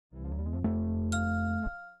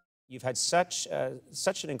You've had such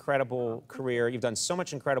an incredible career. You've done so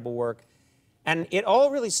much incredible work, and it all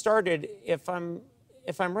really started, if I'm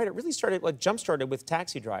right, it really started, like, jump-started with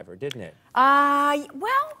Taxi Driver, didn't it?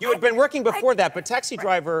 Well... You had been working before that, but Taxi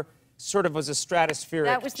Driver sort of was a stratospheric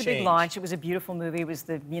That was the change. big launch. It was a beautiful movie. It was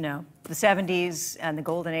the 70s and the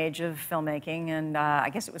golden age of filmmaking, and I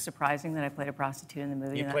guess it was surprising that I played a prostitute in the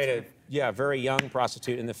movie. You played a very young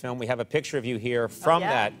prostitute in the film. We have a picture of you here from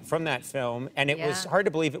that film, and it was hard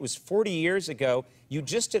to believe it was 40 years ago. You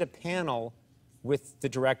just did a panel with the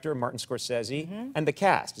director, Martin Scorsese, and the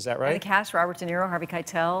cast, is that right? And the cast, Robert De Niro, Harvey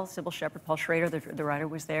Keitel, Sybil Shepherd, Paul Schrader, the writer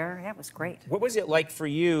was there. Yeah, it was great. What was it like for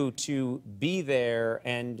you to be there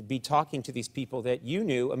and be talking to these people that you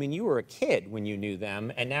knew? I mean, you were a kid when you knew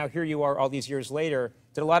them, and now here you are all these years later.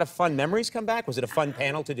 Did a lot of fun memories come back? Was it a fun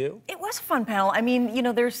panel to do? It was a fun panel. I mean, you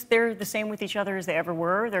know, they're the same with each other as they ever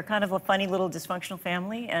were. They're kind of a funny little dysfunctional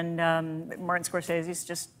family, and Martin Scorsese's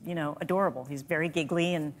just, you know, adorable. He's very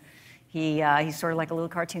giggly, and he's sort of like a little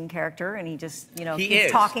cartoon character, and he just, you know,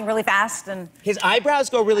 keeps talking really fast, and his eyebrows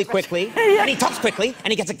go really quickly, and he talks quickly,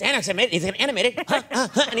 and he gets like animated. He's animated,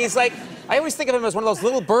 and he's like, I always think of him as one of those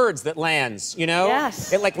little birds that lands, you know?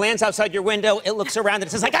 Yes. It like lands outside your window, it looks around, and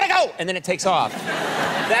it says, I gotta go, and then it takes off.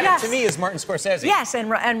 That to me is Martin Scorsese. Yes, and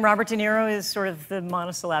Robert De Niro is sort of the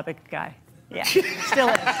monosyllabic guy. Yeah, still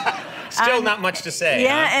is. Still not much to say.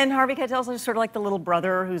 Yeah, huh? and Harvey Keitel's just sort of like the little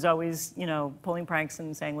brother who's always, you know, pulling pranks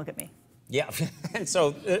and saying, look at me. Yeah, and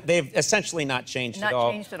so they've essentially not changed at all.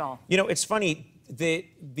 Not changed at all. You know, it's funny,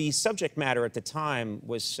 the subject matter at the time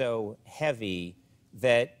was so heavy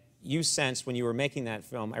that you sensed when you were making that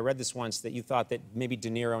film, I read this once, that you thought that maybe De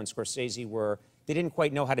Niro and Scorsese they didn't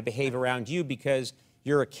quite know how to behave around you because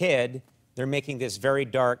you're a kid. They're making this very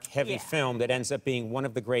dark, heavy film that ends up being one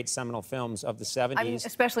of the great seminal films of the 70s. I mean,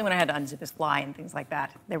 especially when I had to unzip his fly and things like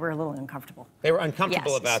that. They were a little uncomfortable. They were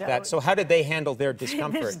uncomfortable about that. So how did they handle their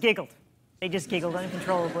discomfort? They just giggled. They just giggled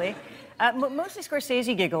uncontrollably. Mostly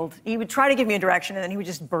Scorsese giggled. He would try to give me a direction, and then he would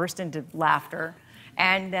just burst into laughter.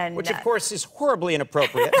 And then, which, of course, is horribly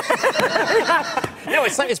inappropriate. No,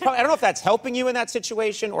 it's probably, I don't know if that's helping you in that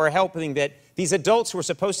situation or helping that these adults who are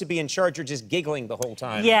supposed to be in charge are just giggling the whole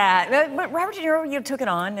time. Yeah, but Robert De Niro, you know, took it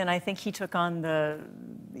on, and I think he took on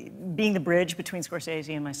being the bridge between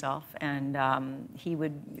Scorsese and myself, and he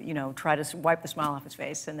would, you know, try to wipe the smile off his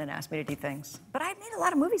face and then ask me to do things. But I'd made a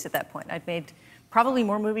lot of movies at that point. I'd made probably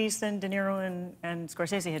more movies than De Niro and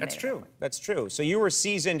Scorsese had made. That's true. That's true. So you were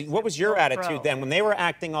seasoned. What was your attitude then when they were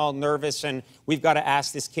acting all nervous and we've got to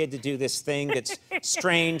ask this kid to do this thing that's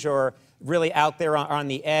strange or really out there on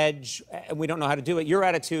the edge and we don't know how to do it? Your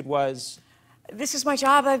attitude was? This is my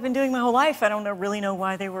job. I've been doing my whole life. I don't really know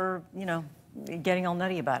why they were, you know, getting all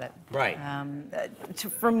nutty about it. Right.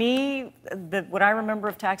 For me, what I remember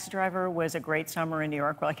of Taxi Driver was a great summer in New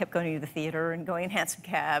York where I kept going to the theater and going in hansom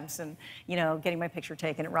cabs and, you know, getting my picture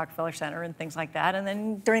taken at Rockefeller Center and things like that. And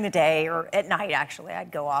then during the day, or at night, actually,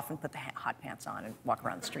 I'd go off and put the hot pants on and walk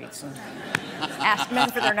around the streets and ask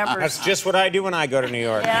men for their numbers. That's just what I do when I go to New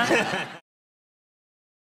York. Yeah.